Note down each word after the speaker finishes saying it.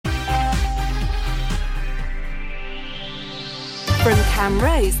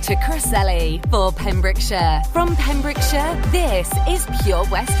Camrose to Crossley for Pembrokeshire. From Pembrokeshire, this is Pure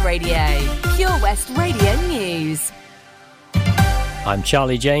West Radio. Pure West Radio News. I'm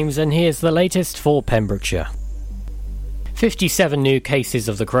Charlie James and here's the latest for Pembrokeshire. 57 new cases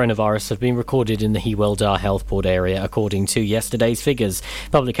of the coronavirus have been recorded in the Hywel Dda Health Board area, according to yesterday's figures.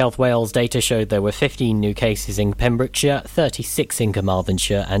 Public Health Wales data showed there were 15 new cases in Pembrokeshire, 36 in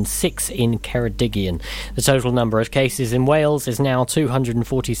Carmarthenshire and 6 in Ceredigion. The total number of cases in Wales is now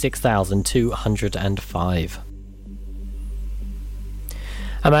 246,205.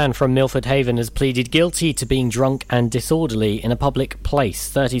 A man from Milford Haven has pleaded guilty to being drunk and disorderly in a public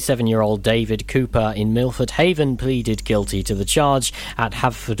place. 37-year-old David Cooper in Milford Haven pleaded guilty to the charge at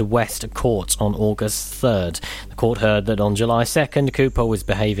Haverfordwest Court on August 3rd. The court heard that on July 2nd, Cooper was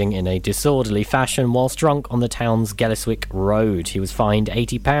behaving in a disorderly fashion whilst drunk on the town's Gelliswick Road. He was fined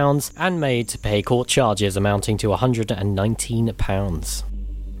 £80 and made to pay court charges amounting to £119.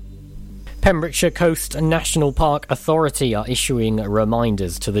 Pembrokeshire Coast National Park Authority are issuing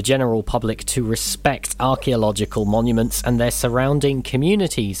reminders to the general public to respect archaeological monuments and their surrounding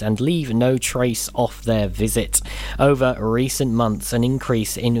communities and leave no trace of their visit. Over recent months, an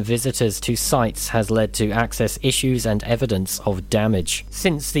increase in visitors to sites has led to access issues and evidence of damage.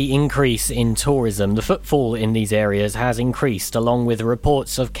 Since the increase in tourism, the footfall in these areas has increased, along with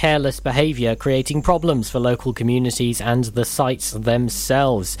reports of careless behaviour creating problems for local communities and the sites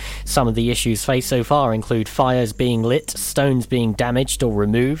themselves. Some of the issues faced so far include fires being lit, stones being damaged or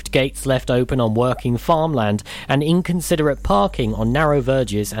removed, gates left open on working farmland, and inconsiderate parking on narrow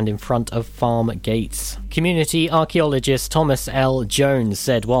verges and in front of farm gates. Community archaeologist Thomas L. Jones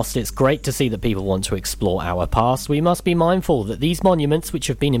said, whilst it's great to see that people want to explore our past, we must be mindful that these monuments, which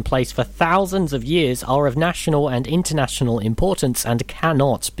have been in place for thousands of years, are of national and international importance and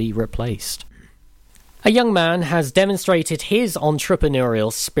cannot be replaced. A young man has demonstrated his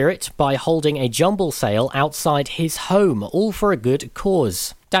entrepreneurial spirit by holding a jumble sale outside his home, all for a good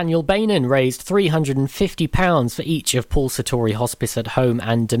cause. Daniel Bainan raised £350 for each of Paul Sartori Hospice at Home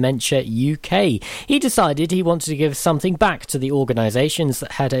and Dementia UK. He decided he wanted to give something back to the organisations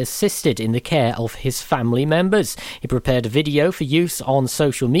that had assisted in the care of his family members. He prepared a video for use on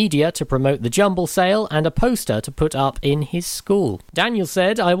social media to promote the jumble sale and a poster to put up in his school. Daniel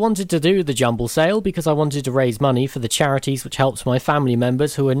said, "I wanted to do the jumble sale because I wanted to raise money for the charities which helped my family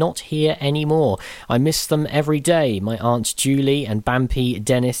members who are not here anymore. I miss them every day, my Aunt Julie and Bampi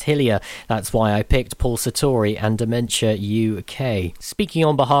Dennis Hillier. That's why I picked Paul Sartori and Dementia UK." Speaking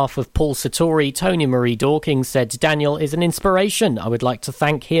on behalf of Paul Sartori, Tony Marie Dawkins said, "Daniel is an inspiration. I would like to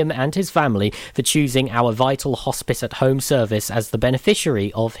thank him and his family for choosing our vital hospice at home service as the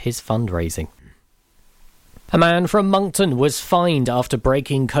beneficiary of his fundraising." A man from Moncton was fined after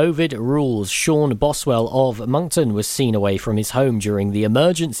breaking COVID rules. Sean Boswell of Moncton was seen away from his home during the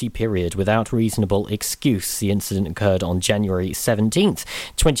emergency period without reasonable excuse. The incident occurred on January 17th.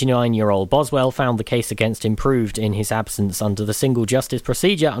 29-year-old Boswell found the case against him proved in his absence under the single justice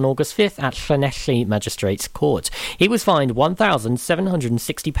procedure on August 5th at Llanelli Magistrates Court. He was fined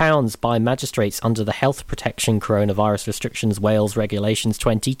 £1,760 by magistrates under the Health Protection Coronavirus Restrictions Wales Regulations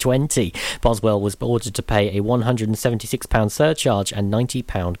 2020. Boswell was ordered to pay a £176 surcharge and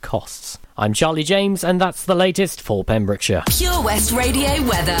 £90 costs. I'm Charlie James, and that's the latest for Pembrokeshire. Pure West Radio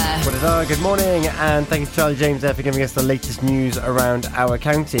weather. Good morning, and thank you to Charlie James there for giving us the latest news around our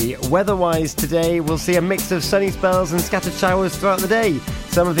county. Weather-wise today, we'll see a mix of sunny spells and scattered showers throughout the day.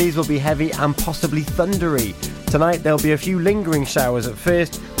 Some of these will be heavy and possibly thundery. Tonight there'll be a few lingering showers at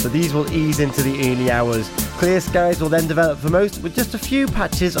first, but these will ease into the early hours. Clear skies will then develop for most, with just a few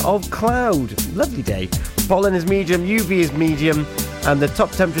patches of cloud. Lovely day. Pollen is medium, UV is medium, and the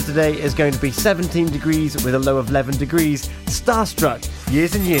top temperature today is going to be 17 degrees with a low of 11 degrees. Starstruck.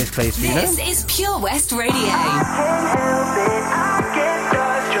 Years and years plays for you now. This is Pure West Radio. I can't help it, I get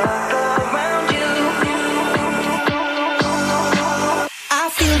starstruck around you. I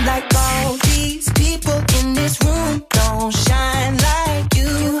feel like all these people in this room don't shine like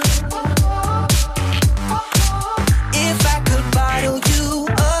you. If I could bottle you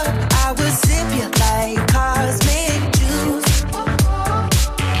up, I would sip you like cosmic juice.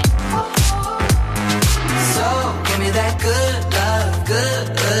 So give me that good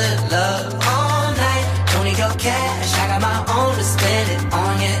love all night. Don't need your cash, I got my own to spend it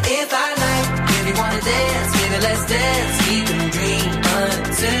on you if I like. If you wanna dance, baby, let's dance. We can dream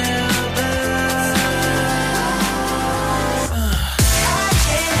until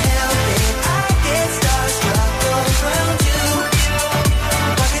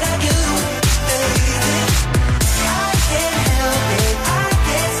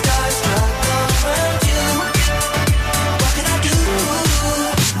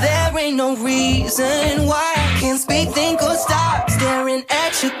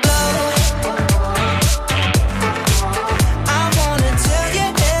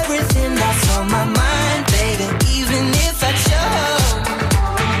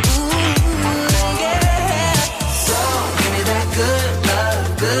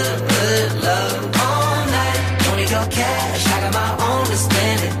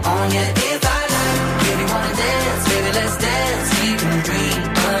on you if I like. If you wanna dance, baby, let's dance. We can dream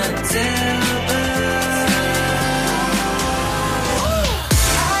until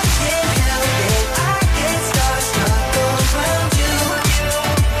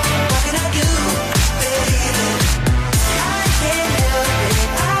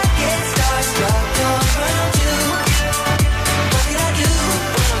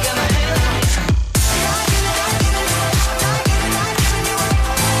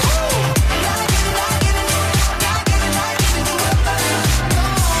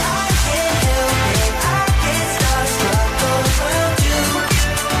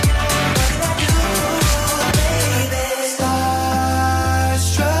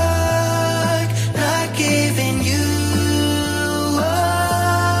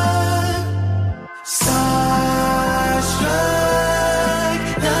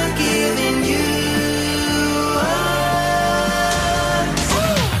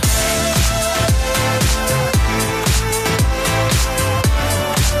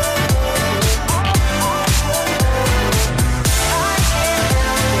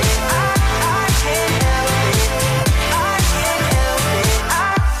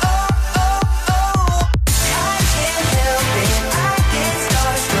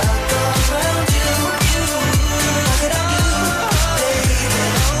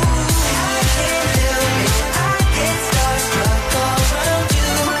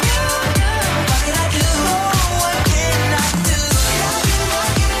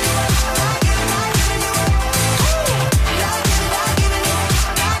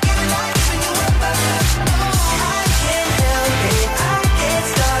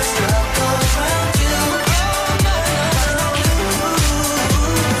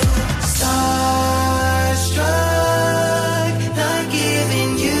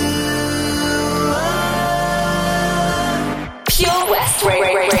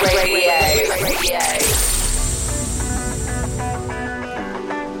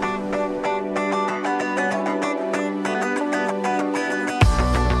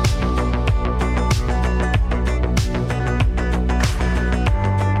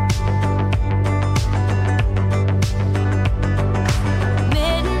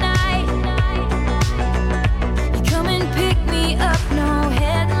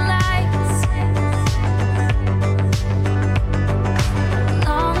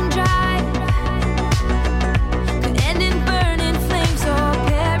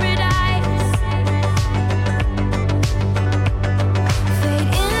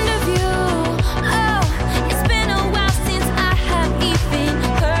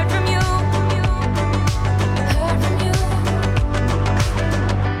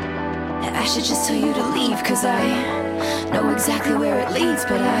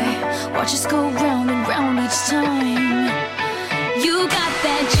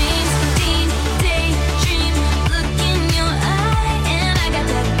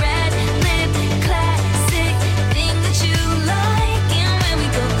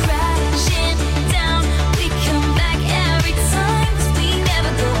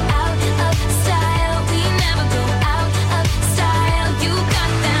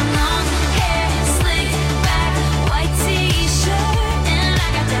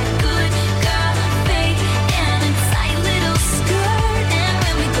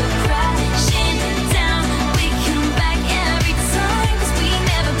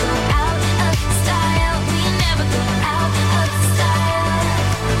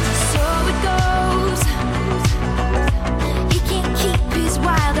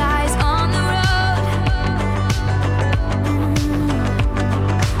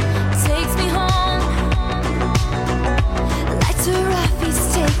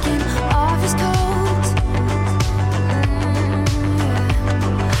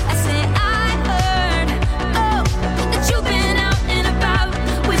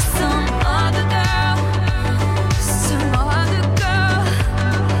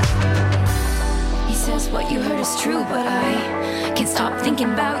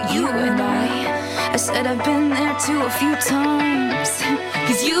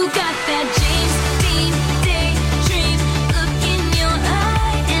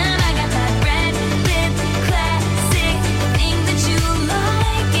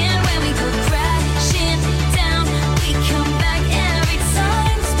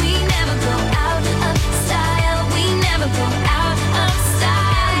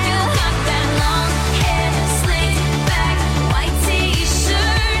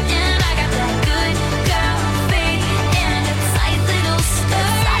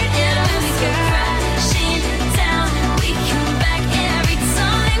Crashing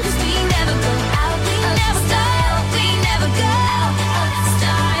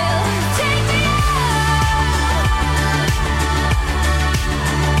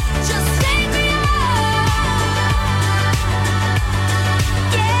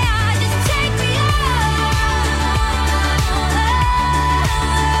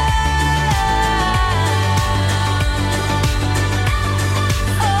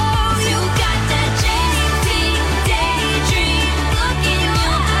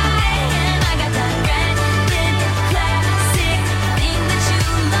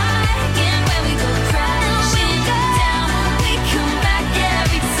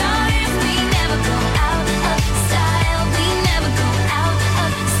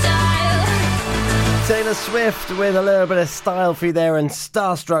Swift with a little bit of style for you there, and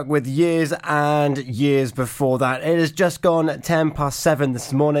Starstruck with Years and Years before that. It has just gone 7:10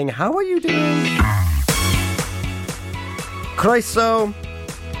 this morning. How are you doing? Croeso.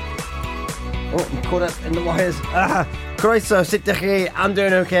 Oh, I'm caught up in the wires. Croeso, sut ydych chi? I'm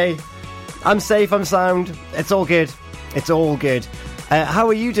doing okay. I'm safe, I'm sound. It's all good. It's all good. How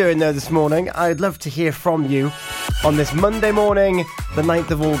are you doing though this morning? I'd love to hear from you on this Monday morning, the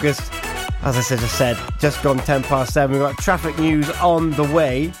 9th of August. As I just said, just gone 7:10. We've got traffic news on the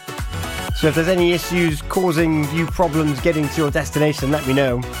way. So if there's any issues causing you problems getting to your destination, let me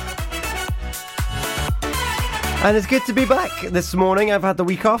know. And it's good to be back this morning. I've had the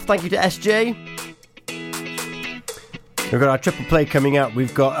week off. Thank you to SJ. We've got our triple play coming up.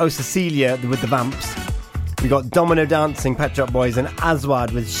 We've got Oh Cecilia with the Vamps. We've got Domino Dancing, Pet Shop Boys, and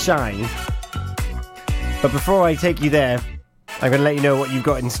Aswad with Shine. But before I take you there, I'm going to let you know what you've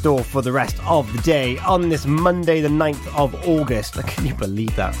got in store for the rest of the day on this Monday, the 9th of August. Can you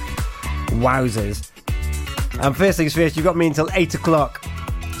believe that? Wowzers. And first things first, you've got me until 8 o'clock.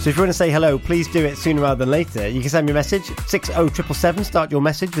 So if you want to say hello, please do it sooner rather than later. You can send me a message, 60777, start your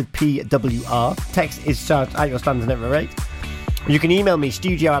message with PWR. Text is charged at your standard network rate. You can email me,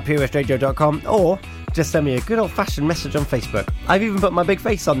 studio@purewestradio.com, or just send me a good old-fashioned message on Facebook. I've even put my big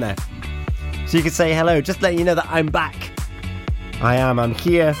face on there. So you can say hello, just letting you know that I'm back. I'm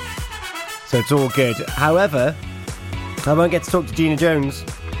here. So it's all good. However, I won't get to talk to Gina Jones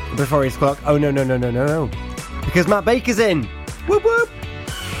before 8 o'clock. Oh, no. Because Matt Baker's in. Whoop, whoop.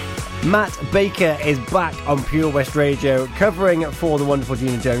 Matt Baker is back on Pure West Radio, covering for the wonderful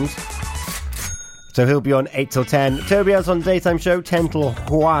Gina Jones. So he'll be on 8 till 10. Toby Ellis on the daytime show, 10 till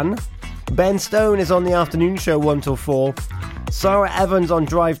 1. Ben Stone is on the afternoon show, 1 till 4. Sarah Evans on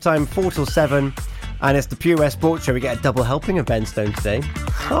drive time, 4 till 7. And it's the Pure West Sports Show. We get a double helping of Ben Stone today.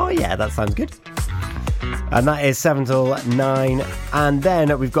 Oh yeah, that sounds good. And that is 7 till 9. And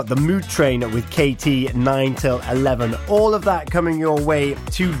then we've got the Mood Train with KT, 9 till 11. All of that coming your way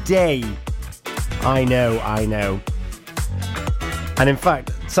today. I know. And in fact,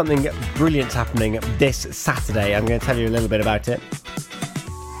 something brilliant's happening this Saturday. I'm going to tell you a little bit about it.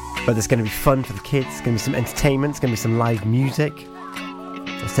 But there's going to be fun for the kids. There's going to be some entertainment. There's going to be some live music.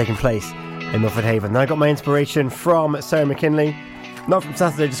 It's taking place in Milford Haven. Now I got my inspiration from Sarah McKinley. Not from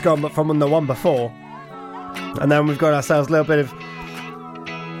Saturday just gone, but from the one before. And then we've got ourselves a little bit of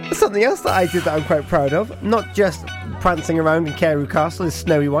something else that I did that I'm quite proud of. Not just prancing around in Carew Castle as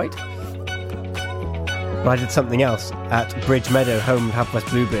Snowy White, but I did something else at Bridge Meadow, home of Half West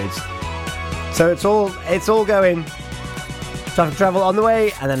Bluebirds. So it's all going. Traffic travel on the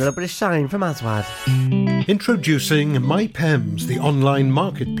way, and then a little bit of Shine from Aswad. Introducing MyPems, the online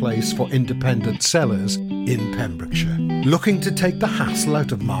marketplace for independent sellers in Pembrokeshire. Looking to take the hassle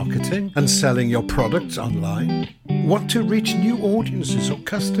out of marketing and selling your products online? Want to reach new audiences or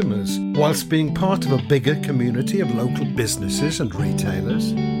customers whilst being part of a bigger community of local businesses and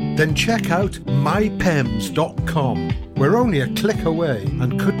retailers? Then check out mypems.com. We're only a click away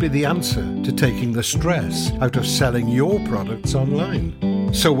and could be the answer to taking the stress out of selling your products online.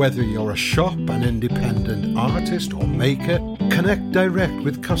 So whether you're a shop, an independent artist or maker, connect direct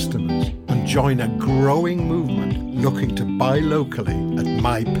with customers and join a growing movement looking to buy locally at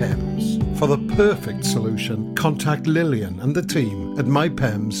MyPems. For the perfect solution, contact Lillian and the team at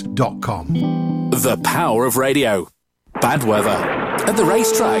mypems.com. The power of radio. Bad weather. At the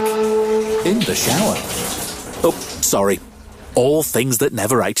racetrack. In the shower. Oh, sorry. All things that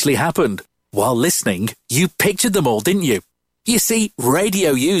never actually happened. While listening, you pictured them all, didn't you? You see,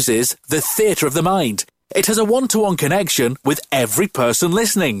 radio uses the theatre of the mind. It has a one-to-one connection with every person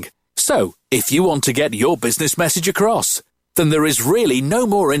listening. So, if you want to get your business message across, then there is really no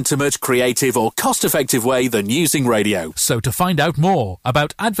more intimate, creative or cost-effective way than using radio. So to find out more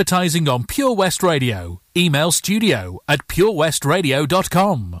about advertising on Pure West Radio, email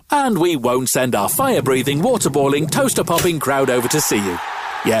studio@purewestradio.com. And we won't send our fire-breathing, water-boiling, toaster-popping crowd over to see you.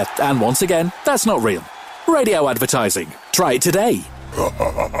 Yeah, and once again, that's not real. Radio advertising. Try it today.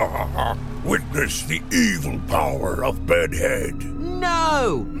 Witness the evil power of Bedhead.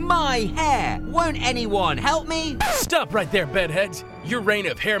 No! My hair! Won't anyone help me? Stop right there, Bedheads. Your reign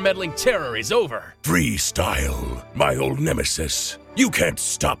of hair-meddling terror is over. Freestyle, my old nemesis. You can't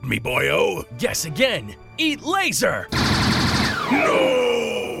stop me, boyo. Guess again. Eat laser!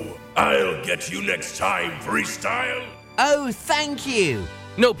 No! I'll get you next time, Freestyle. Oh, thank you.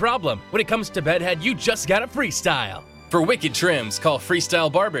 No problem. When it comes to Bedhead, you just gotta freestyle. For wicked trims, call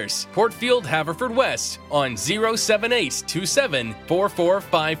Freestyle Barbers, Portfield, Haverfordwest, on 07827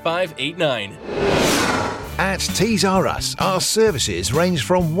 445589. At Tees R Us, our services range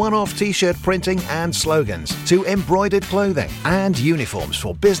from one-off t-shirt printing and slogans to embroidered clothing and uniforms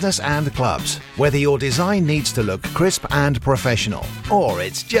for business and clubs. Whether your design needs to look crisp and professional, or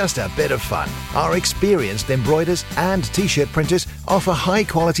it's just a bit of fun, our experienced embroiders and t-shirt printers offer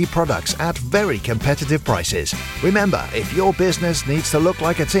high-quality products at very competitive prices. Remember, if your business needs to look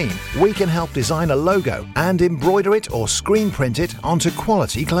like a team, we can help design a logo and embroider it or screen print it onto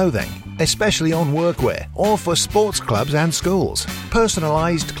quality clothing, especially on workwear or for sports clubs and schools.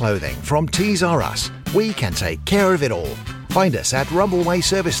 Personalised clothing from Tees R Us. We can take care of it all. Find us at Rumbleway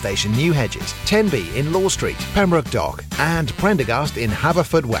Service Station, New Hedges, 10B in Law Street, Pembroke Dock, and Prendergast in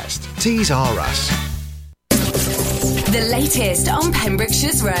Haverfordwest. Tees R Us. The latest on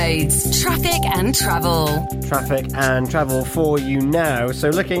Pembrokeshire's roads, traffic and travel. Traffic and travel for you now. So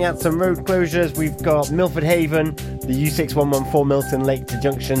looking at some road closures, we've got Milford Haven, the U6114 Milton Lake to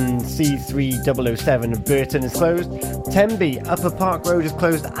junction C3007 of Burton is closed. Tenby, Upper Park Road is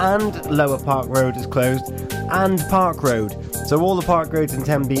closed and Lower Park Road is closed, and Park Road. So all the park roads in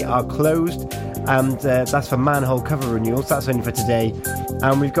Tenby are closed, and that's for manhole cover renewals. That's only for today.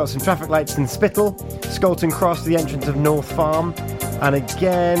 And we've got some traffic lights in Spittal, Scolton Cross, the entrance of North Farm. And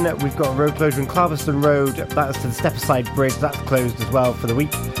again, we've got a road closure in Claverston Road. That's to the Stepaside Bridge. That's closed as well for the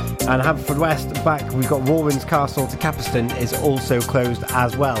week. And Haverfordwest back, we've got Warwin's Castle to Capaston is also closed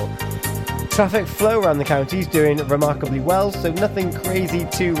as well. Traffic flow around the county is doing remarkably well, so nothing crazy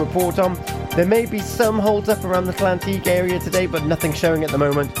to report on. There may be some holds up around the Llantyg area today, but nothing showing at the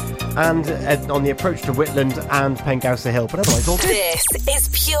moment. And on the approach to Whitland and Pengausa Hill, but otherwise all good. This is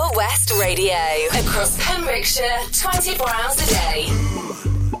Pure West Radio. Across Pembrokeshire, 24 hours a day.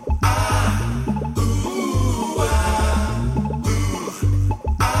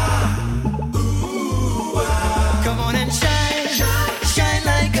 Come on and shine, shine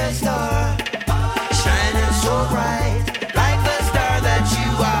like a star, shining so bright, like the star that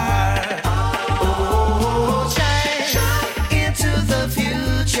you are. Oh, shine into the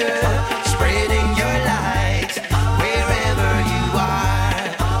future, spreading your light wherever you are.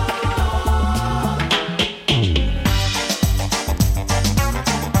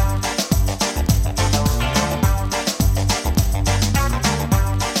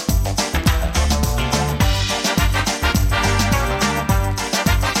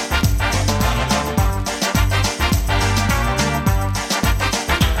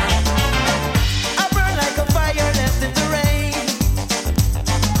 I burn like a fire left in the rain.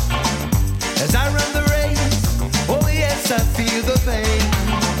 As I run the race, oh yes, I feel the pain.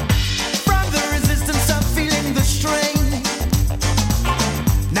 From the resistance, I'm feeling the strain.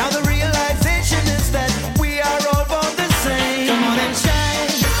 Now the realization is that we are all born the same. Come on and shine,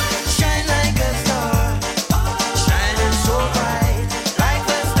 shine like a star, shining so bright, like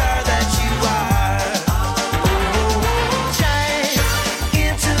the star that you are. Oh, shine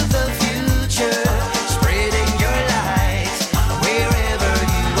into the future, spreading your light wherever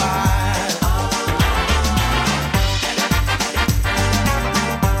you are.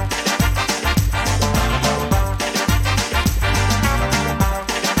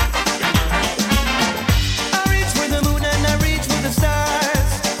 I reach for the moon and I reach for the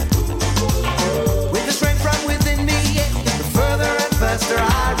stars. With the strength from within me, the further and faster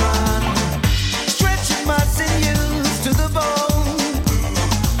I run. Stretching my sinews to the bone.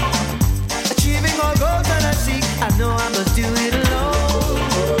 Achieving all goals that I seek, I know I must do it alone.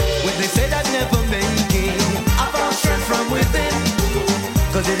 When they said I'd never make it, I found strength from within.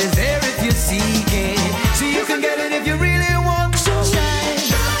 Cause it is there if you seek it. So you can get it if you really want to. Shine,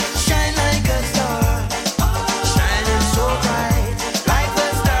 shine like a star, shining so bright, like the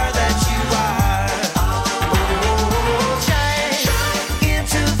star that you are. Oh, shine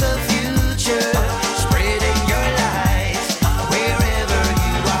into the future, spreading your light wherever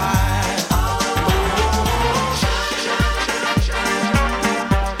you are.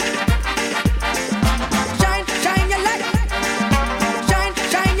 Shine, shine your light, shine,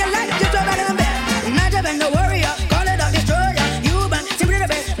 shine your light, just over the bed. Not even no warrior, call it a destroyer. You man, simply the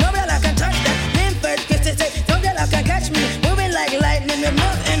best, nobody else can touch that. Limford, kiss it, nobody else can catch me. Moving like lightning with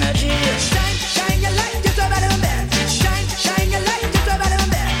more energy. Shine, shine your light, just over the bed. Shine, shine your light, just over the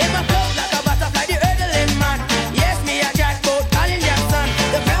bed. In my flow like a butterfly, the hurdling man. Yes, me a jackpot, calling your son.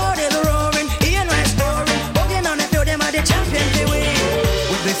 The crowd is roaring, hearing my story. Holding on the field, them are the champions they win.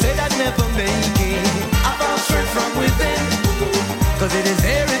 When they said I'd never make it, I found strength from within. Cause it is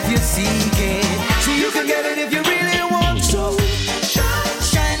there if you seek it. So you can get it if you really want to.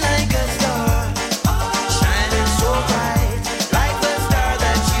 Shine like a star, shining so bright, like the star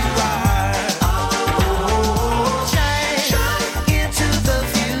that you are. Oh, shine into the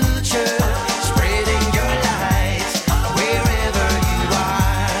future, spreading your light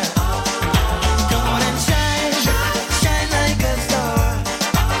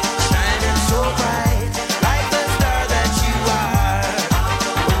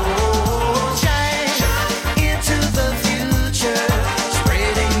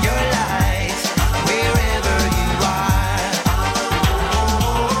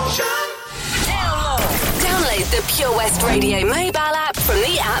Pure West Radio mobile app from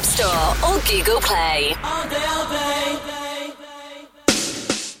the App Store or Google Play. All day, all day.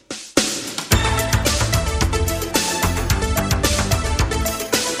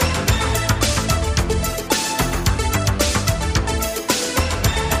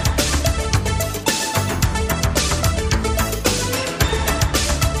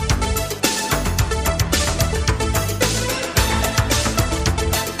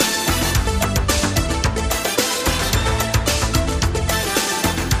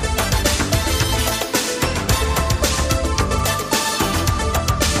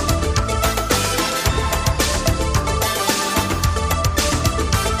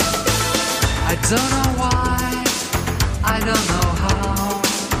 Don't know why, I don't know how.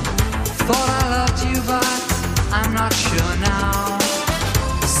 Thought I loved you, but I'm not sure now.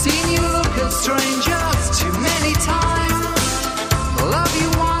 Seen you look at strangers too many times. The love you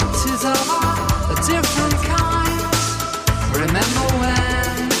want is of a different kind. Remember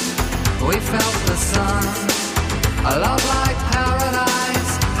when we felt the sun? A love like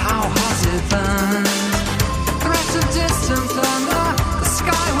paradise, how hot it burned. Threat of distant thunder, the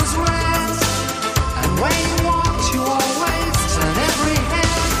sky was red. When you walked, you always turn every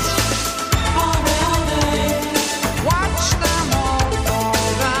head. All day, all day. Watch them all fall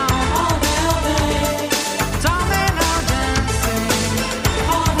down. All day, all day. Domino dancing.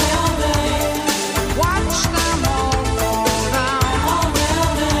 All day, all day. Watch them all fall down. All day,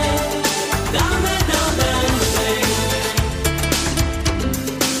 all day. Domino dancing.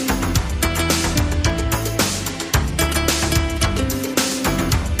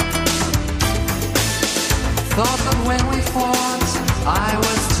 Thought that when we fought, I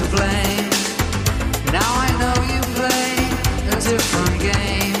was to blame. Now I know you play a different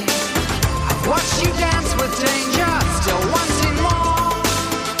game. I've watched you dance with danger, still wanting more.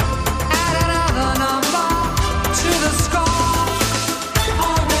 Add another number to the score.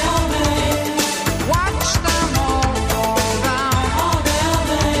 All day, all day. Watch them all fall down. All day, all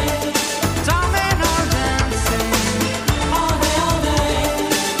day. Domino dancing. All day, all day.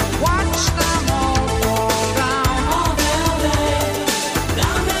 Watch them all fall down. All day, all day.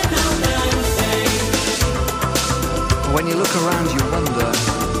 Domino dancing. When you look around, you wonder,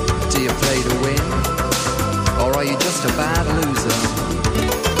 do you play to win? Or are you just a bad loser?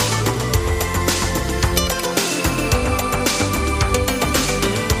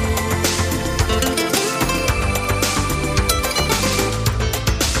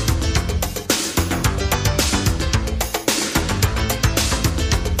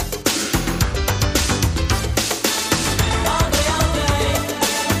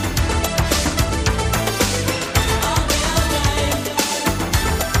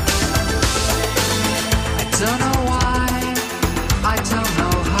 I don't know why, I don't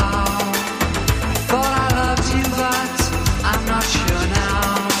know how. I thought I loved you, but I'm not sure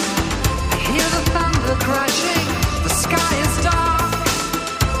now. I hear the thunder crashing, the sky is dark,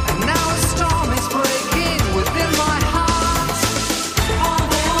 and now a storm is breaking within my heart. All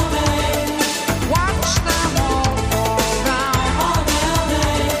day, all day. Watch them all fall down. All day, all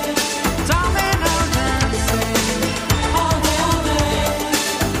day. Domino dancing. All day, all day.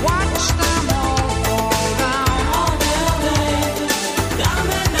 Watch them all fall down. All day, all day.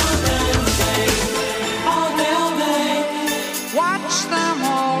 Domino dancing. All day, all day. Watch them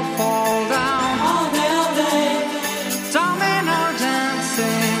all fall down. All day, all day. Domino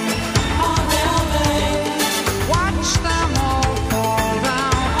dancing. All day, all day. Watch them all fall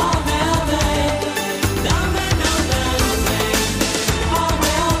down. All day, all day. Domino dancing. All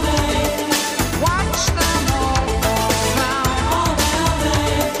day, all day. Watch them all fall down. All day, all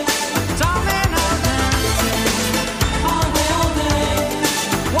day. Domino dancing. All day, all day.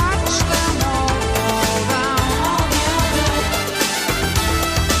 Watch them all fall down. All day, all day.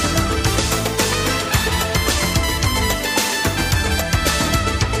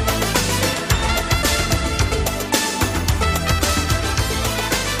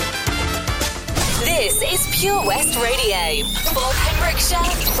 This is Pure West Radio for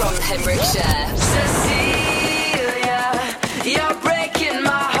Pembrokeshire from Pembrokeshire. Cecilia, you're breaking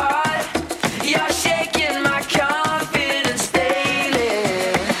my heart. You're shaking my confidence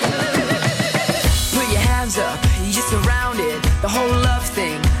daily. Put your hands up, you're surrounded. The whole love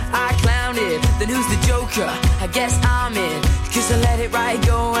thing, I clowned it. Then who's the joker? I guess I'm in. Cause I let it right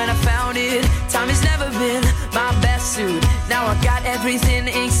go and I found it. Time has never been my best suit. Now I got everything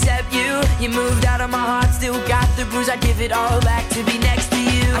except you. You moved out of my heart, still got the bruise. I give it all back to be next to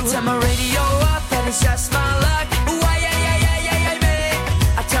you. I turn my radio up and it's just my luck. Why, yeah, baby.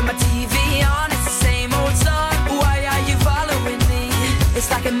 I turn my TV on, it's the same old song. Why are you following me? It's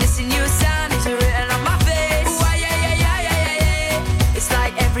like I'm missing you, a sign is written on my face. Why, yeah,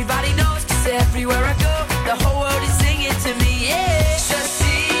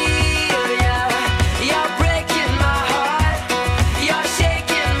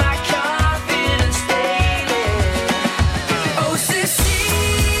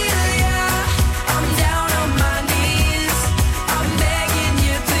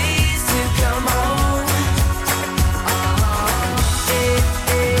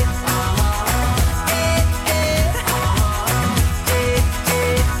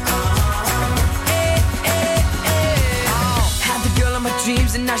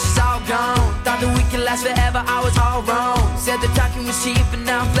 last forever, I was all wrong. Said the talking was cheap and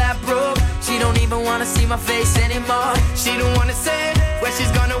now I'm flat broke. She don't even wanna see my face anymore. She don't wanna say where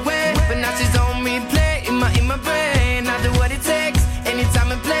she's gonna win, but now she's on replay in my brain. I do what it takes, any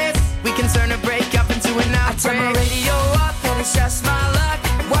time and place. We can turn a break up into an outbreak. I turn my radio up and it's just my luck.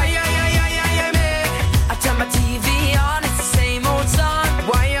 Why, me? I turn my TV on, it's the same old song.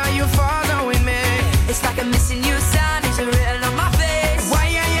 Why are you following me? It's like I'm missing you sign, it's written on my face. Why,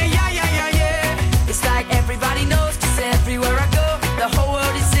 it's like everybody knows, 'cause everywhere I go, the whole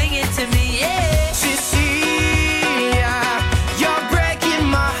world is singing to me, yeah. Cecilia, you're breaking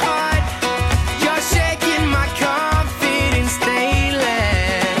my heart. You're shaking my confidence daily.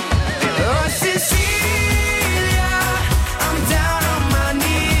 Oh, Cecilia, I'm down on my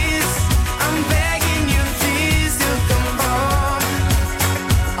knees. I'm begging you, please, to come home.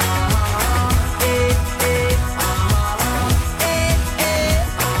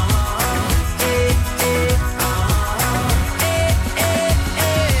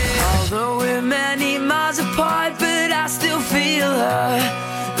 Although we're many miles apart, but I still feel her.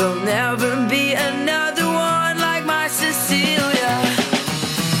 There'll never be another one like my Cecilia.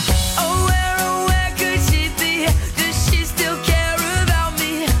 Oh, where could she be? Does she still care about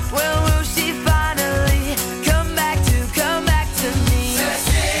me? When will she finally come back to me?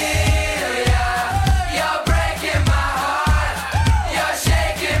 Cecilia, you're breaking my heart. You're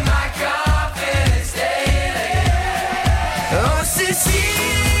shaking my confidence daily. Oh,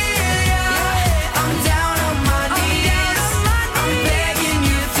 Cecilia, I'm down on my knees. I'm begging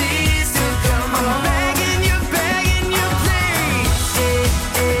you, please, to come home. I'm begging you,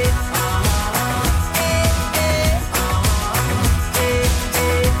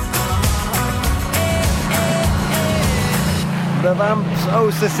 The Vamps, oh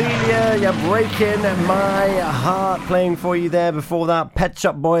Cecilia, you're breaking my heart. Playing for you there before that, Pet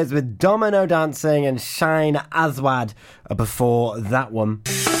Shop Boys with Domino Dancing and Shine Aswad before that one.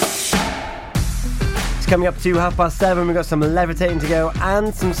 It's coming up to 7:30. We've got some levitating to go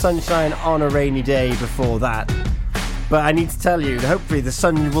and some sunshine on a rainy day before that. But I need to tell you that hopefully the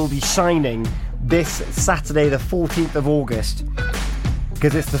sun will be shining this Saturday the 14th of August,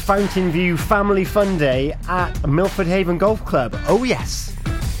 because it's the Fountain View Family Fun Day at Milford Haven Golf Club. Oh yes,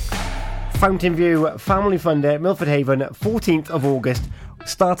 Fountain View Family Fun Day at Milford Haven, 14th of August,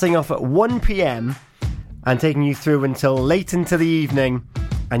 starting off at 1 p.m. and taking you through until late into the evening.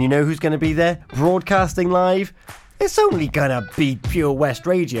 And you know who's going to be there broadcasting live? It's only going to be Pure West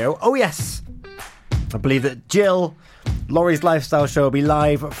Radio. Oh yes, I believe that Jill, Laurie's Lifestyle Show, will be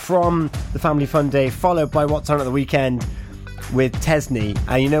live from the Family Fun Day, followed by What's On at the Weekend with Tesney.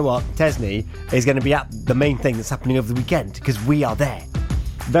 And you know what? Tesney is going to be at the main thing that's happening over the weekend, because we are there.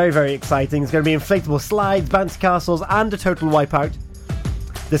 Very, very exciting. It's going to be inflatable slides, bouncy castles, and a total wipeout.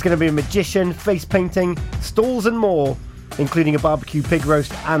 There's going to be a magician, face painting, stalls and more, including a barbecue pig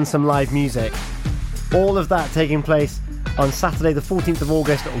roast and some live music. All of that taking place on Saturday the 14th of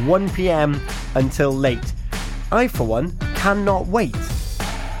August at 1 p.m. until late. I, for one, cannot wait.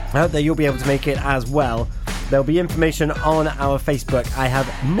 I hope that you'll be able to make it as well. There'll be information on our Facebook, I have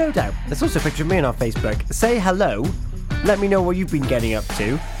no doubt. There's also a picture of me on our Facebook. Say hello. Let me know what you've been getting up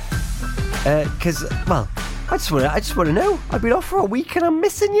to. Because, well, I just want to know. I've been off for a week and I'm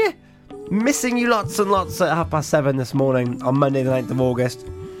missing you. Missing you lots and lots at 7:30 this morning on Monday the 9th of August.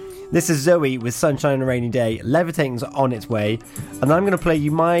 This is Zoe with Sunshine on a Rainy Day. Levitating's on its way. And I'm going to play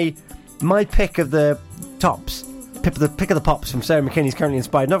you my pick of the tops. Pick of the pops from Sarah McKinney's Currently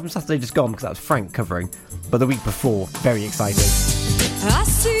Inspired. Not from Saturday Just Gone, because that was Frank covering, but the week before. Very exciting. I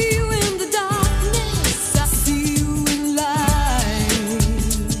see you in the darkness, I see you in light.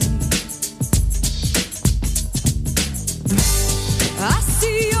 I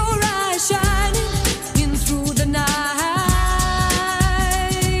see your eyes shining in through the night.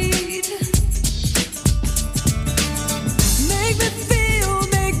 Make me feel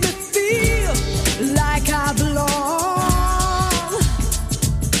like I belong.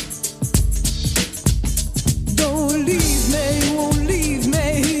 Don't leave me, won't leave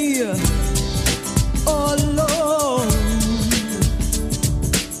me.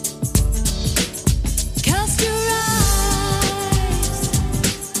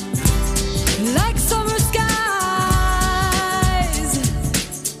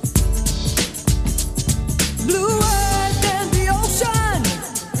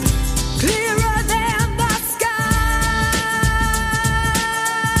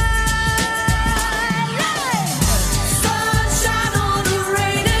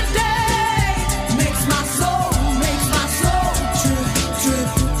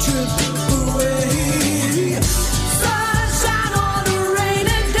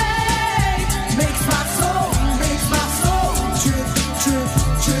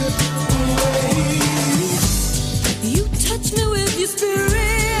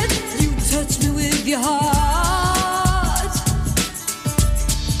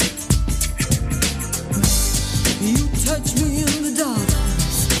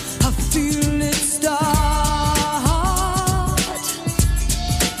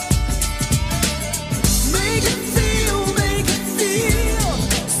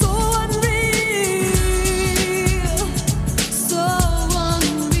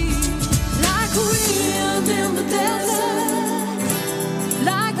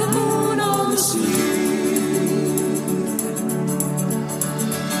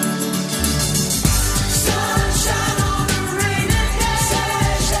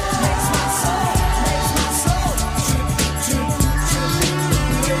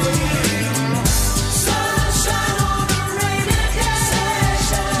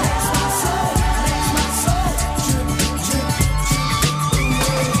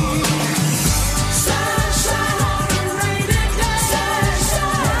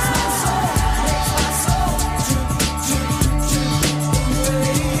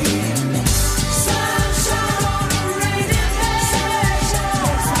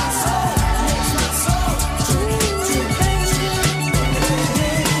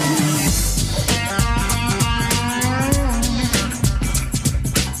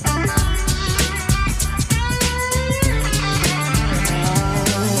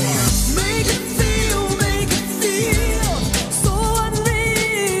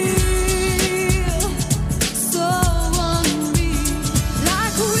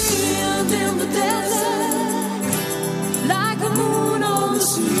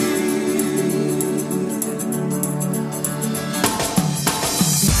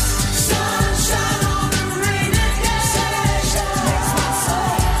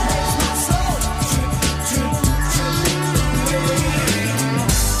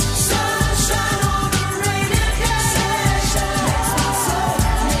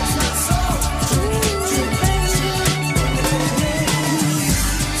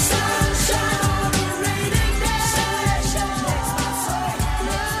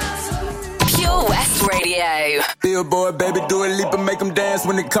 Billboard, baby, do a leap and make them dance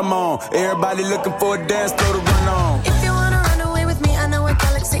when they come on. Everybody looking for a dance floor to run on. If you wanna run away with me, I know a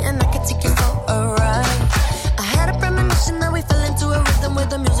galaxy and I can take you for a ride. I had a premonition that we fell into a rhythm where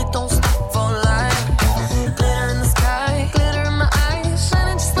the music don't stop for life. Glitter in the sky, glitter in my eyes,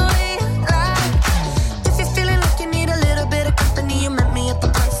 shining just the way I like. If you're feeling like you need a little bit of company, you met me at the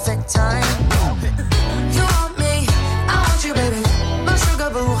perfect time. You want me, I want you, baby, my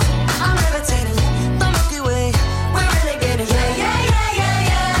sugar boo. I'm levitating, the Milky Way, we're renegading. Yeah, yeah, yeah, yeah,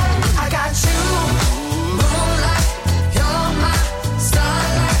 yeah. I got you, moonlight, you're my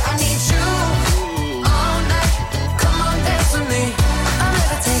starlight. I need you all night. Come on, dance with me. I'm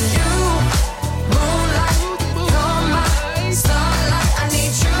levitating. You, moonlight, you're my starlight. I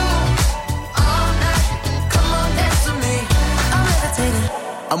need you all night. Come on, dance with me. I'm levitating.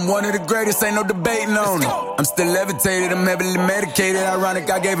 I'm one of the greatest, ain't no debating on it. I'm still levitated, I'm heavily medicated. Ironic,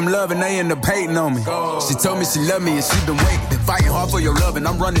 I gave him love and they end up hating on me. She told me she loved me and she been waiting. Been fighting hard for your love and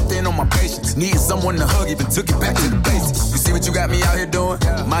I'm running thin on my patience. Needing someone to hug, even took it back to the basics. You see what you got me out here doing?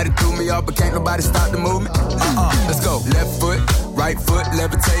 Might have threw me off, but can't nobody stop the movement. Let's go. Left foot, right foot,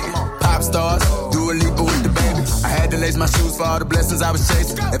 levitating. Pop stars, do a leap with the baby. I had to lace my shoes for all the blessings I was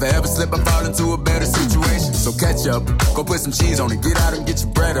chasing. If I ever slip, I fall into a better situation. So catch up, go put some cheese on it, get out and get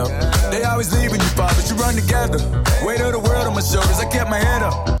your bread up. They always leave when you fall, but you run together. Weight of the world on my shoulders, I kept my head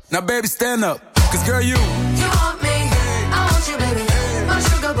up. Now baby, stand up, cause girl, you want me, I want you, baby, my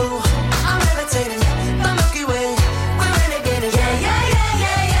sugar boo. I'm levitating, the Milky Way, we're renegading. Yeah, yeah, yeah,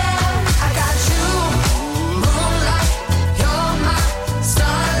 yeah, yeah. I got you, moonlight, you're my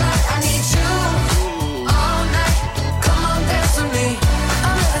starlight. I need you all night. Come on, dance with me.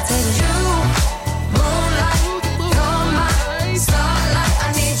 I'm levitating. You, moonlight, you're my starlight.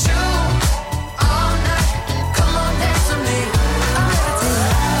 I need you all night. Come on, dance with me. I'm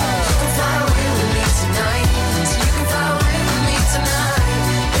levitating. You can fly away with me tonight. So you can fly away with me tonight.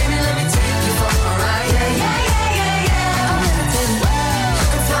 Baby, let me take you for a ride. Yeah, yeah, yeah, yeah, yeah. I'm levitating. You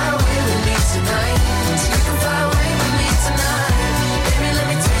can fly away with me tonight. So you can fly away with me tonight. Baby, let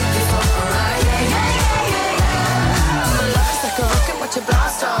me take you for a ride. Yeah, yeah, yeah, yeah, yeah. My love is like a rocket, watch it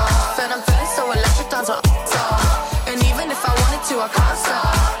blast off. And I'm feeling so electric, dance on off. And even if I wanted to, I can't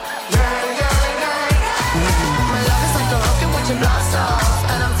stop. Yeah, yeah, yeah, yeah. My love is like a rocket, watch it blast off.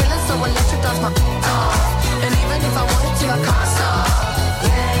 And I'm feeling so electric, dance my off. And even if I wanted to, I can't stop.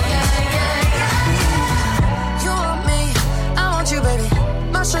 Yeah, yeah, yeah, yeah. You want me, I want you, baby,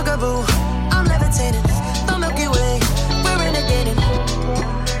 my sugar boo. I'm levitating, the Milky Way, we're renegading.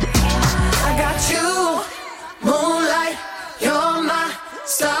 I got you, moonlight, you're my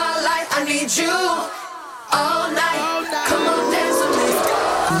starlight. I need you all night. Come on, dance with me.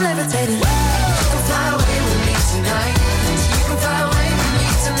 I'm levitating. You can fly away with me tonight. You can fly away with me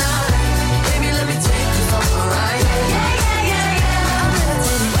tonight. Baby, let me take you for a ride. Yeah, yeah, yeah, yeah. I'm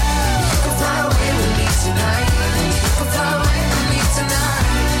levitating. You can fly away with me tonight. You can fly away with me tonight.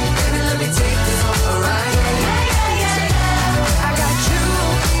 Baby, let me take you for a ride. Yeah, yeah, yeah, yeah. I got you,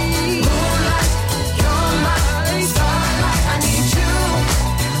 moonlight, you're my starlight. I need you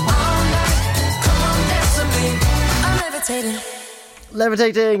all night. Come on, dance with me. I'm levitating.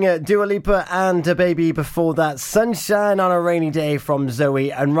 Levitating, Dua Lipa and a baby before that. Sunshine on a Rainy Day from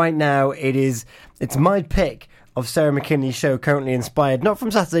Zoe. And right now it's my pick of Sarah McKinley's show, currently inspired, not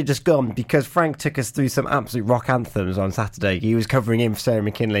from Saturday Just Gone, because Frank took us through some absolute rock anthems on Saturday. He was covering in for Sarah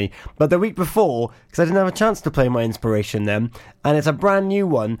McKinley. But the week before, because I didn't have a chance to play my inspiration then, and it's a brand new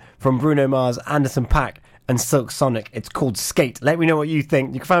one from Bruno Mars, Anderson .Paak and Silk Sonic. It's called Skate. Let me know what you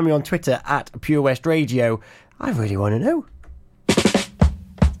think. You can find me on Twitter at Pure West Radio. I really want to know.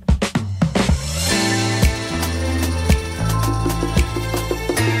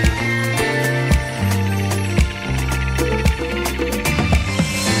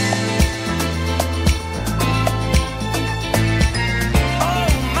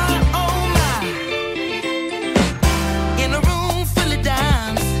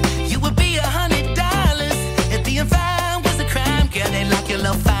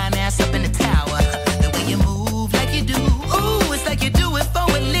 Fine ass up in the tower, the way you move like you do. Ooh.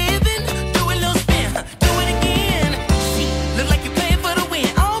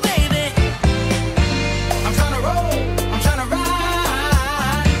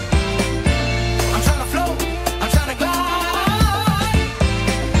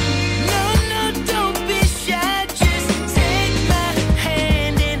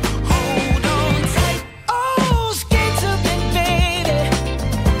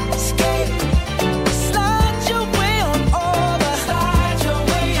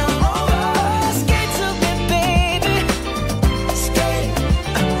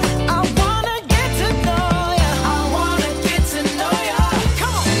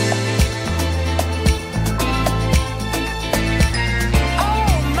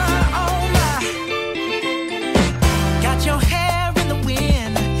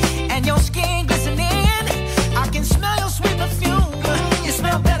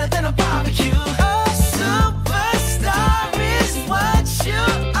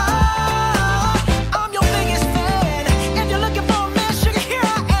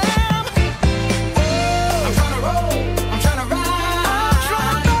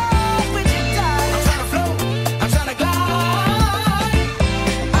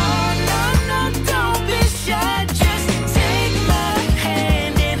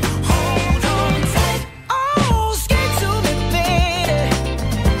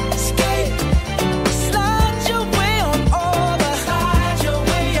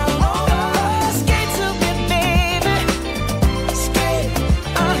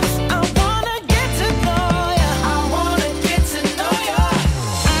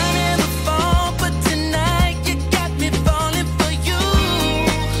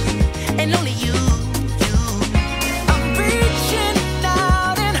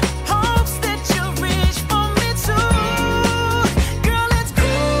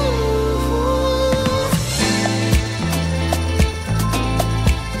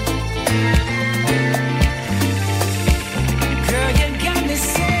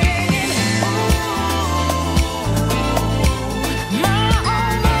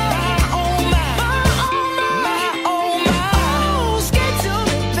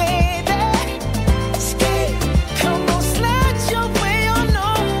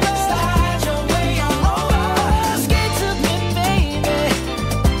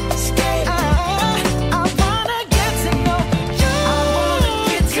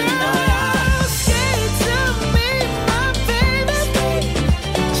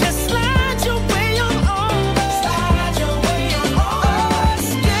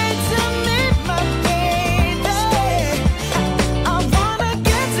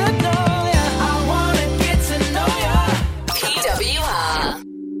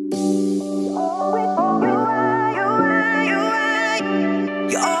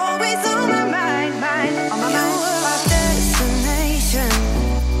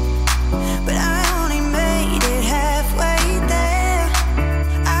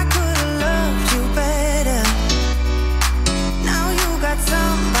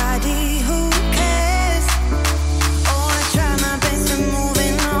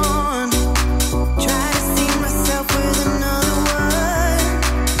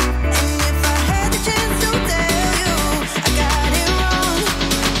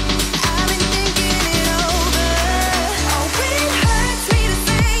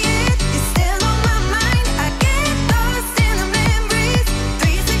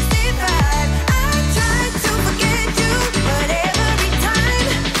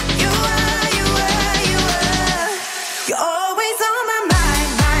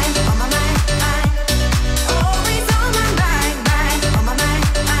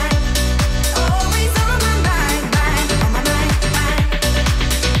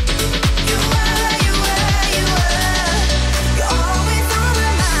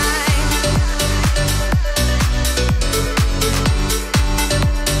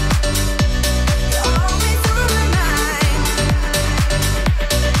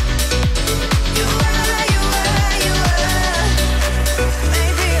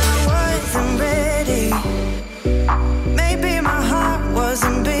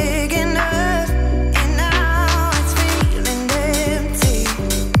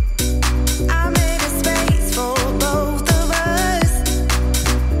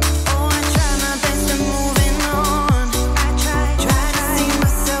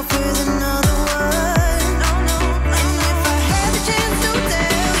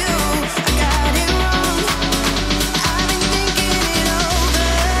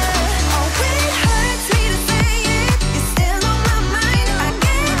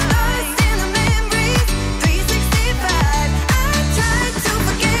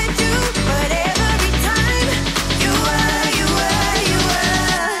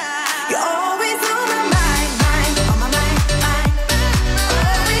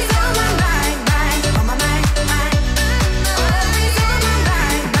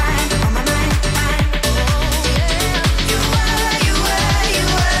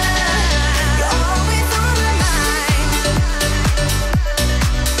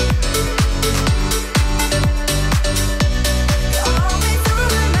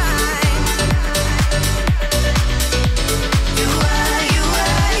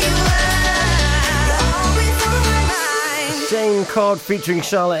 featuring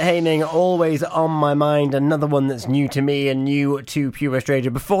Charlotte Haining, Always on My Mind, another one that's new to me and new to Pure West Radio.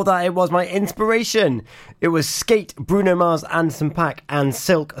 Before that, it was my inspiration. It was Skate, Bruno Mars, Anderson .Paak and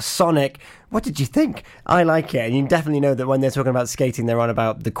Silk Sonic. What did you think? I like it, and you definitely know that when they're talking about skating, they're on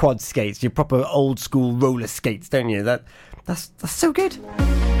about the quad skates, your proper old school roller skates, don't you? That's so good.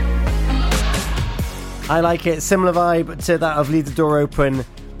 I like it. Similar vibe to that of Leave the Door Open.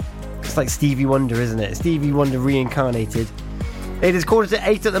 It's like Stevie Wonder, isn't it? Stevie Wonder reincarnated. It is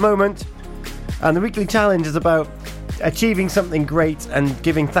 7:45 at the moment, and the weekly challenge is about achieving something great and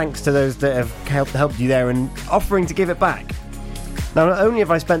giving thanks to those that have helped you there and offering to give it back. Now, not only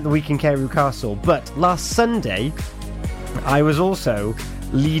have I spent the week in Carew Castle, but last Sunday I was also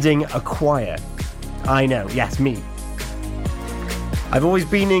leading a choir. I know, yes, me. I've always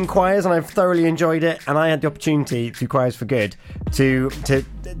been in choirs and I've thoroughly enjoyed it, and I had the opportunity through Choirs for Good to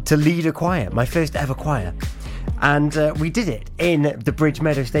lead a choir, my first ever choir. And we did it in the Bridge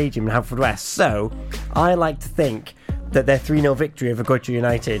Meadow Stadium in Haverfordwest. So I like to think that their 3-0 victory over Goodyear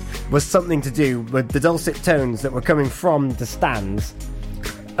United was something to do with the dulcet tones that were coming from the stands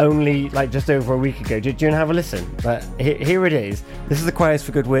only like just over a week ago. Do you want to have a listen? Here it is. This is the Choirs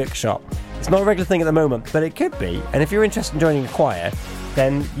for Good workshop. It's not a regular thing at the moment, but it could be. And if you're interested in joining a choir,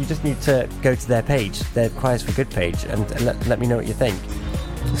 then you just need to go to their page, their Choirs for Good page, and let me know what you think.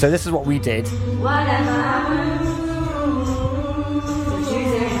 So this is what we did. Whatever happens,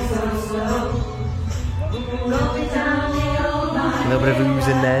 a little bit of ooze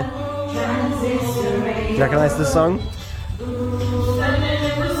in there. Do you recognise the song?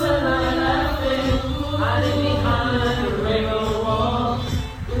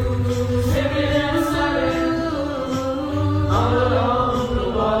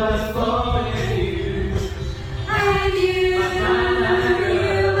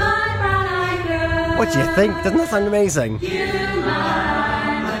 What do you think? Doesn't that sound amazing?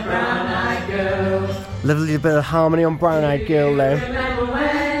 Lovely bit of harmony on Brown Eyed Girl there.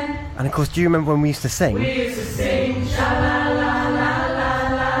 And of course, do you remember when we used to sing? A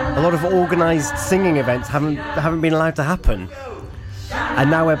lot of organised singing events haven't been allowed to happen. And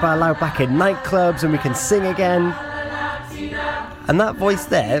now we're allowed back in nightclubs and we can sing again. And that voice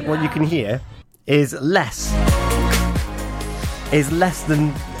there, what you can hear, is less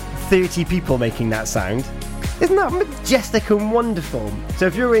than 30 people making that sound. Isn't that majestic and wonderful? So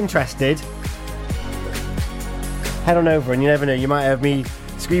if you're interested, head on over, and you never know, you might have me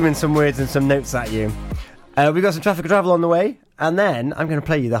screaming some words and some notes at you. We've got some traffic travel on the way, and then I'm going to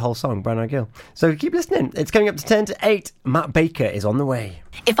play you the whole song, Brown Eyed Girl. So keep listening. It's coming up to 7:50. Matt Baker is on the way.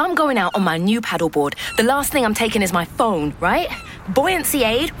 If I'm going out on my new paddleboard, the last thing I'm taking is my phone, right? Buoyancy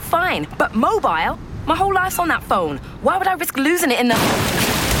aid, fine, but mobile? My whole life's on that phone. Why would I risk losing it in the...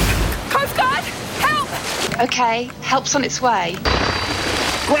 Coast Guard, help! Okay, help's on its way.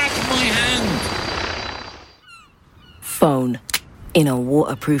 Grab my hand! Phone. In a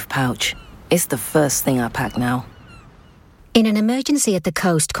waterproof pouch. It's the first thing I pack now. In an emergency at the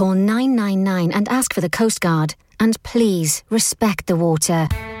coast, call 999 and ask for the Coast Guard. And please, respect the water.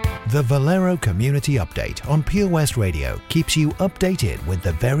 The Valero Community Update on Pure West Radio keeps you updated with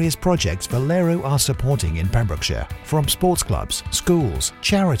the various projects Valero are supporting in Pembrokeshire, from sports clubs, schools,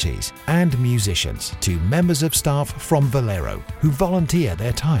 charities and musicians to members of staff from Valero who volunteer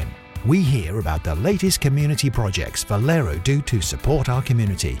their time. We hear about the latest community projects Valero do to support our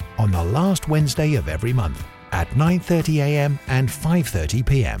community on the last Wednesday of every month at 9:30am and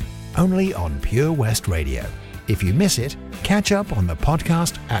 5:30pm, only on Pure West Radio. If you miss it, catch up on the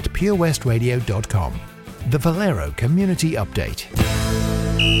podcast at purewestradio.com. The Valero Community Update.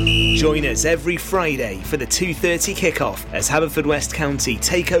 Join us every Friday for the 2:30 kickoff as Haverfordwest County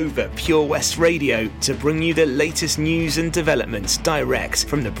take over Pure West Radio to bring you the latest news and developments direct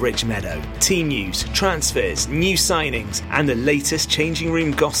from the Bridge Meadow. Team news, transfers, new signings and the latest changing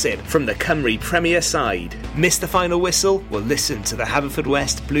room gossip from the Cymru Premier side. Miss the final whistle? Well, listen to the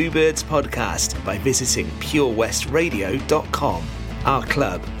Haverfordwest Bluebirds podcast by visiting purewestradio.com. Our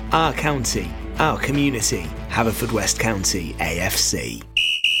club, our county, our community. Haverfordwest County AFC.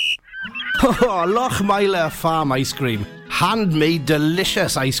 Oh, Lochmeyler Farm Ice Cream. Handmade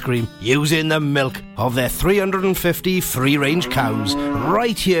delicious ice cream using the milk of their 350 free-range cows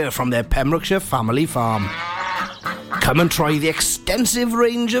right here from their Pembrokeshire family farm. Come and try the extensive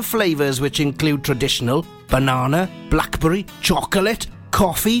range of flavours which include traditional, banana, blackberry, chocolate,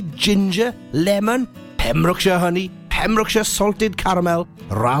 coffee, ginger, lemon, Pembrokeshire honey, Pembrokeshire salted caramel,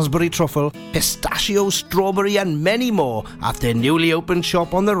 raspberry truffle, pistachio, strawberry and many more at their newly opened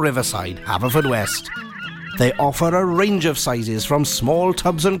shop on the Riverside, Haverfordwest. They offer a range of sizes from small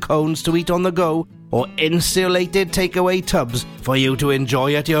tubs and cones to eat on the go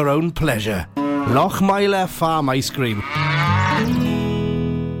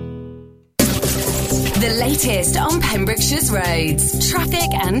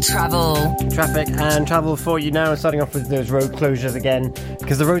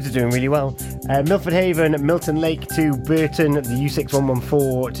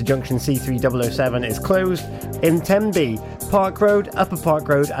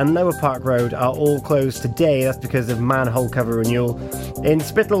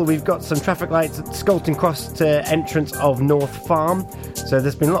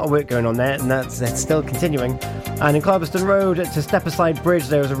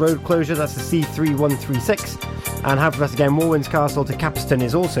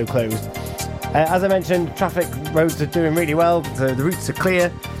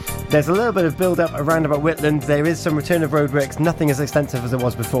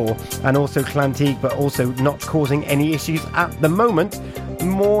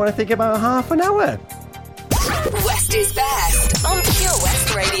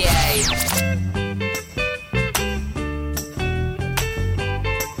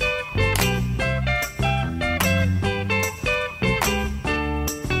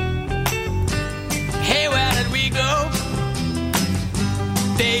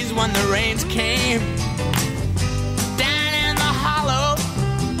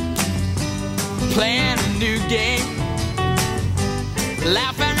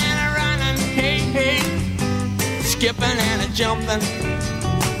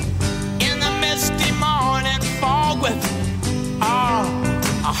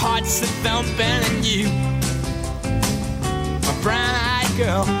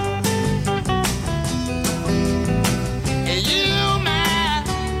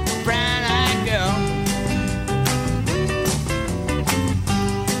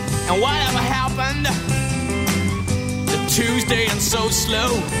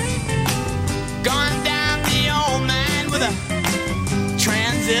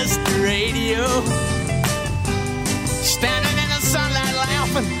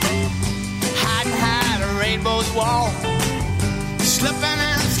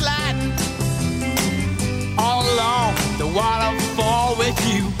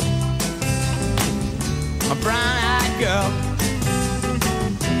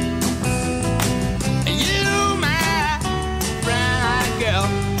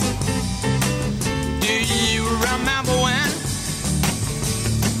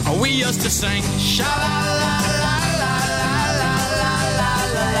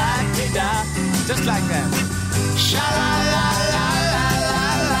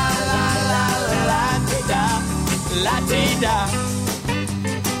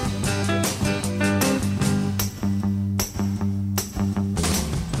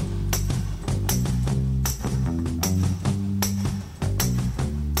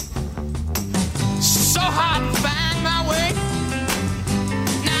So hard to find my way.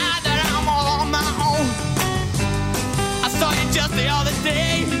 Now that I'm all on my own, I saw you just the other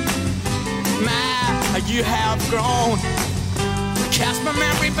day. My, you have grown. Cast my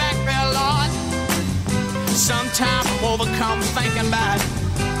memory back there, Lord. Sometimes I'm overcome thinking about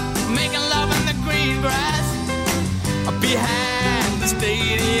making love in the green grass behind the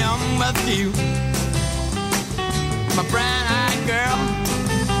stadium with you, my brown-eyed girl.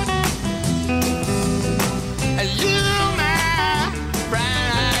 You, my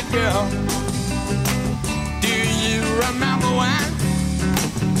brown-eyed girl. Do you remember when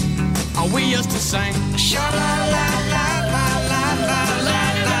we used to sing? Sha-la-la-la-la-la-la-la-la.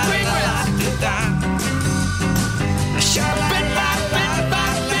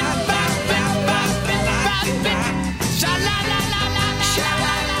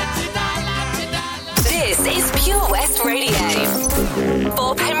 This is Pure West Radio.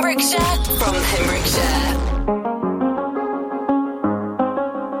 For Pembrokeshire, from Pembrokeshire.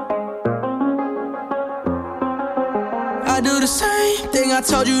 I do the same thing I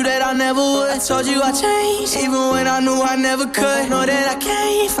told you that I never would. I told you I changed, even when I knew I never could. Know that I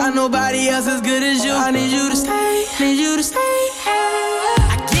can't find nobody else as good as you. I need you to stay, need you to stay.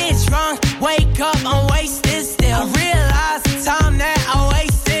 I get drunk, wake up, I'm wasted still. I realize the time that I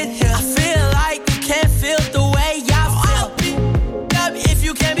wasted here. I feel like you can't feel the way I feel. I'll be up if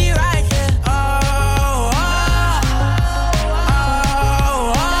you can't be right here.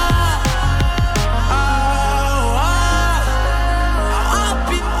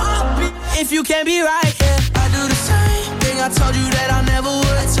 If you can't be right, yeah. I do the same thing I told you that I never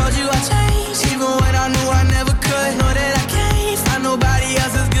would. I told you I changed, even when I knew I never could. Know that I can't find nobody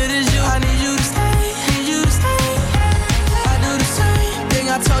else as good as you. I need you to stay, need you to stay. I do the same thing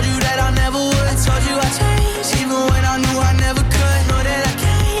I told you that I never would. I told you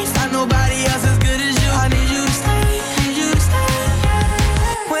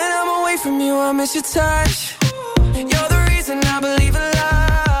miss your touch. You're the reason I believe in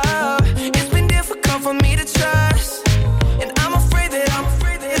love. It's been difficult for me to trust, and I'm afraid that ain't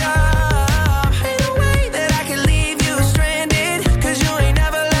no way that I can leave you stranded, 'cause you ain't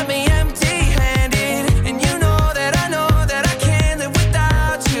never left me empty-handed. And you know that I can't live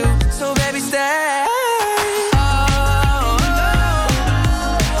without you. So baby, stay.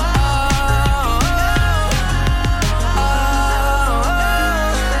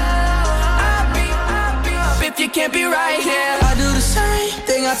 You can't be right here. I do the same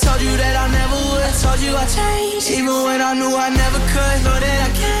thing I told you that I never would. I told you I changed, even when I knew I never could. Know that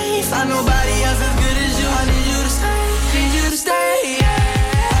I can't find nobody else as good as you. I need you to stay, need you to stay,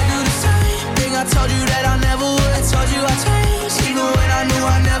 yeah. I do the same thing I told you that I never would. I told you I changed, even when I knew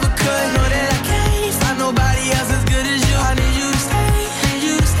I never could. Know that I can't find nobody else as good as you. I need you to stay, need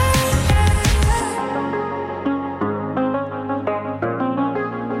you to stay.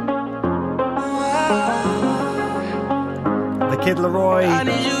 Kid Laroi. I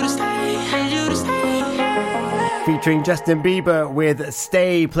need you to stay, need you to stay. Featuring Justin Bieber with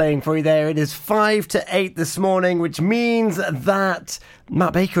Stay playing for you there. It is 5 to 8 this morning, which means that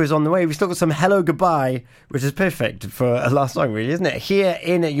Matt Baker is on the way. We've still got some Hello Goodbye, which is perfect for a last song, really, isn't it? Here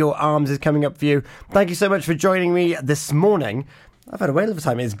in Your Arms is coming up for you. Thank you so much for joining me this morning. I've had a whale of a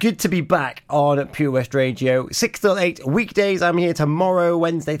time. It's good to be back on Pure West Radio. 6 till 8 weekdays. I'm here tomorrow,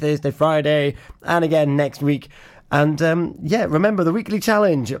 Wednesday, Thursday, Friday, and again next week. And remember the weekly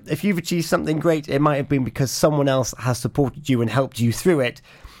challenge. If you've achieved something great, it might have been because someone else has supported you and helped you through it.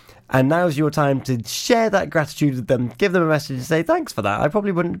 And now's your time to share that gratitude with them. Give them a message and say, thanks for that. I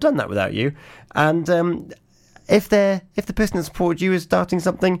probably wouldn't have done that without you. And if the person that supported you is starting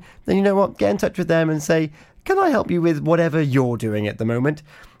something, then you know what? Get in touch with them and say, can I help you with whatever you're doing at the moment?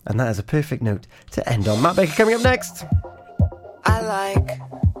 And that is a perfect note to end on. Matt Baker coming up next. I like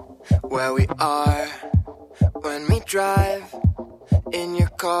where we are when we drive in your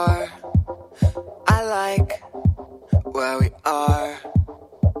car. I like where we are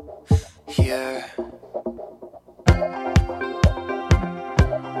here.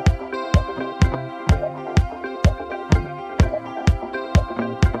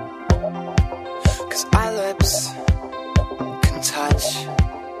 'Cause our lips can touch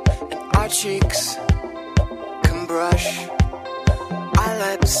and our cheeks can brush. Our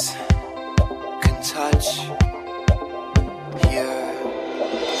lips can touch here.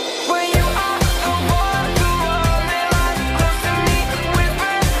 When you are the one that lies close to me,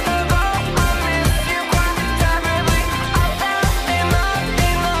 whispers about I miss you quite terribly. I fell in love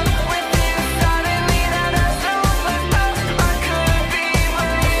with you suddenly. That I so I could be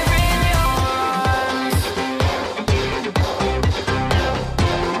leaving your arms.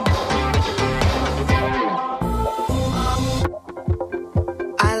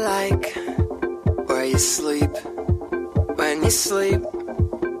 I like where you sleep when you sleep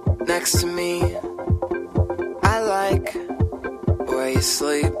next to me. I like where you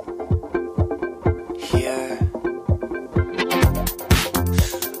sleep here.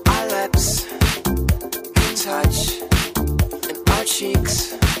 Our lips can touch and our cheeks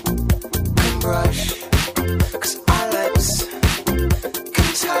can brush. 'Cause our lips can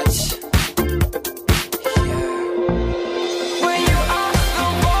touch.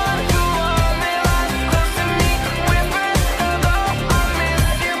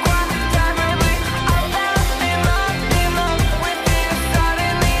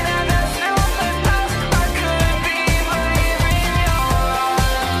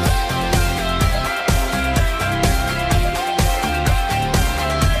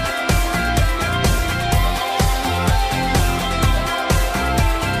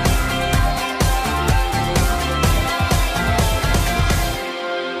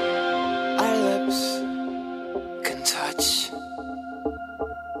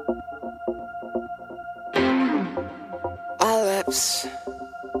 Our lips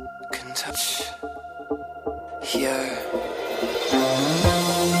can touch here.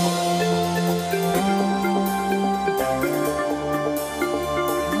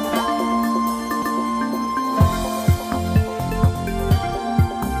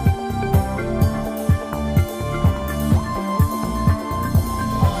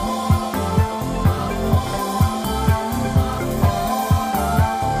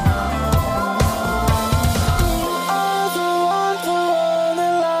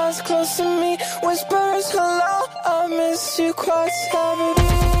 Close to me, whispers hello, I miss you quite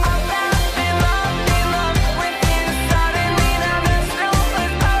heavily.